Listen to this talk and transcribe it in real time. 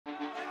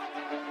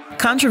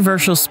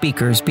Controversial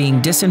speakers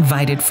being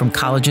disinvited from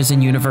colleges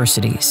and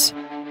universities.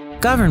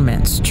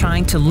 Governments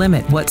trying to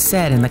limit what's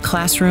said in the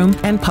classroom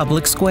and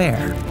public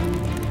square.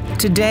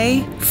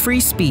 Today, free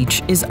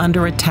speech is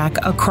under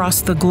attack across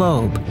the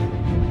globe.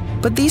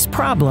 But these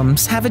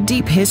problems have a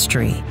deep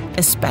history,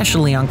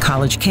 especially on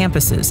college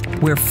campuses,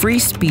 where free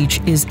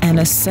speech is an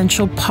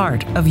essential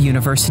part of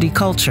university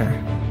culture.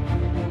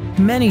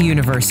 Many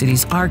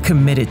universities are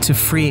committed to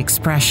free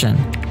expression,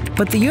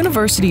 but the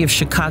University of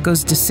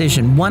Chicago's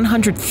decision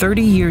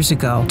 130 years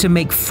ago to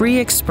make free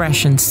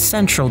expression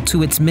central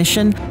to its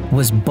mission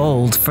was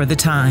bold for the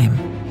time.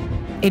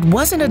 It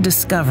wasn't a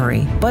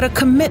discovery, but a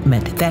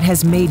commitment that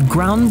has made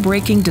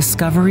groundbreaking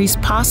discoveries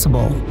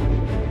possible.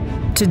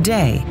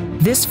 Today,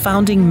 this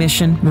founding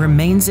mission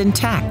remains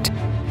intact,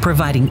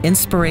 providing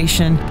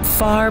inspiration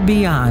far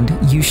beyond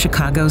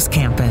UChicago's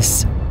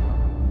campus.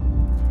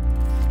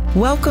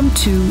 Welcome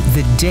to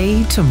The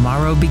Day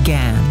Tomorrow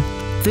Began,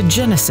 the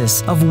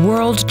genesis of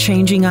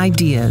world-changing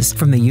ideas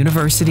from the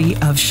University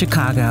of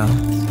Chicago.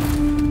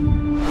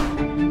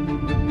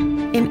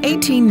 In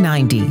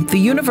 1890, the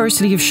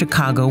University of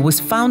Chicago was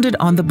founded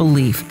on the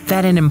belief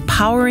that an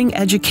empowering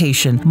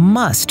education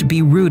must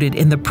be rooted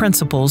in the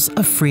principles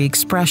of free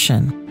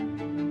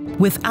expression.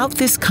 Without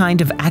this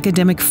kind of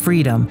academic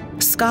freedom,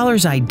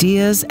 scholars'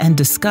 ideas and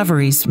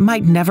discoveries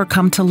might never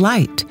come to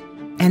light,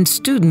 and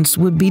students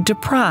would be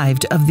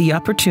deprived of the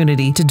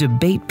opportunity to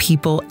debate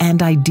people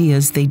and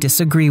ideas they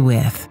disagree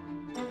with.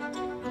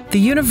 The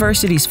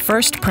university's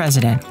first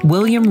president,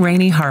 William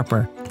Rainey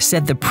Harper,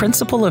 said the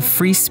principle of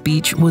free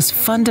speech was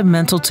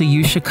fundamental to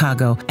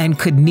UChicago and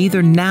could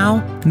neither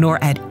now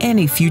nor at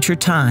any future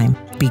time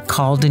be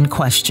called in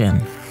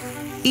question.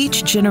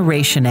 Each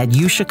generation at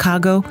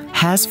UChicago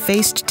has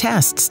faced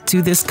tests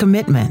to this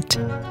commitment,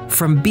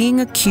 from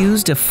being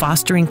accused of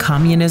fostering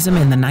communism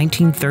in the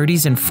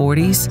 1930s and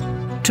 40s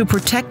to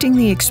protecting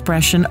the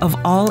expression of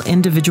all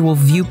individual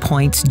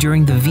viewpoints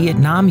during the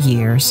Vietnam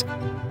years.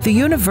 The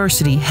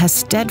university has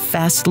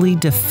steadfastly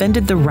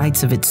defended the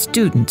rights of its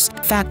students,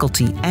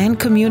 faculty, and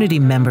community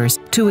members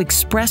to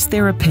express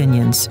their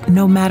opinions,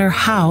 no matter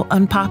how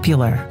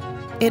unpopular.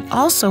 It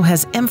also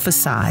has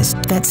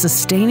emphasized that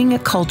sustaining a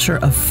culture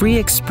of free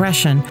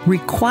expression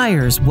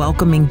requires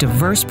welcoming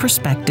diverse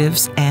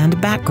perspectives and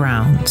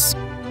backgrounds.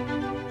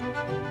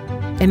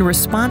 In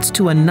response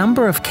to a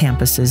number of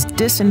campuses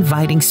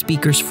disinviting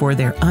speakers for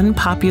their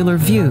unpopular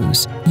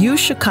views,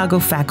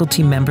 UChicago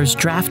faculty members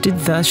drafted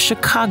the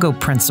Chicago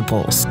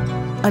Principles,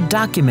 a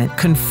document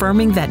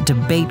confirming that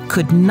debate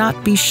could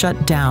not be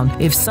shut down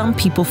if some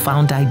people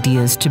found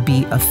ideas to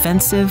be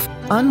offensive,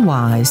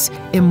 unwise,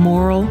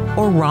 immoral,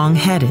 or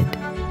wrong-headed.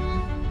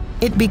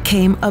 It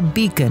became a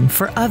beacon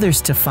for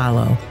others to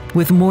follow,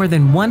 with more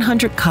than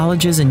 100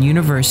 colleges and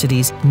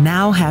universities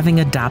now having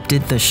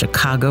adopted the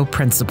Chicago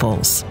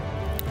Principles.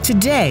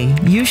 Today,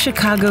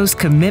 UChicago's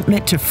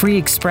commitment to free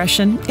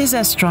expression is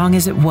as strong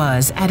as it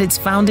was at its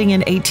founding in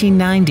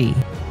 1890.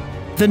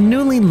 The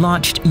newly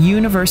launched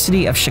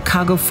University of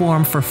Chicago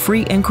Forum for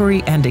Free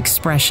Inquiry and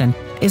Expression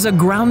is a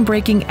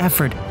groundbreaking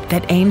effort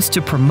that aims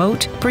to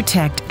promote,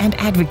 protect, and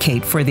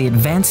advocate for the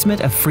advancement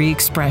of free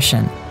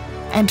expression,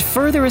 and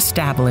further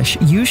establish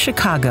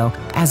UChicago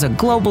as a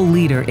global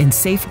leader in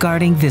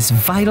safeguarding this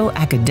vital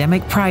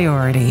academic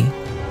priority.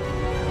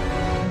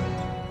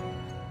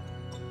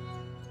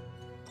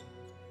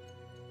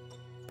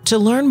 To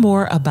learn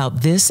more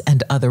about this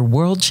and other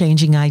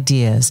world-changing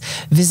ideas,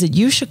 visit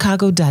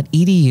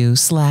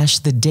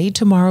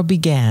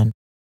uchicago.edu/thedaytomorrowbegan.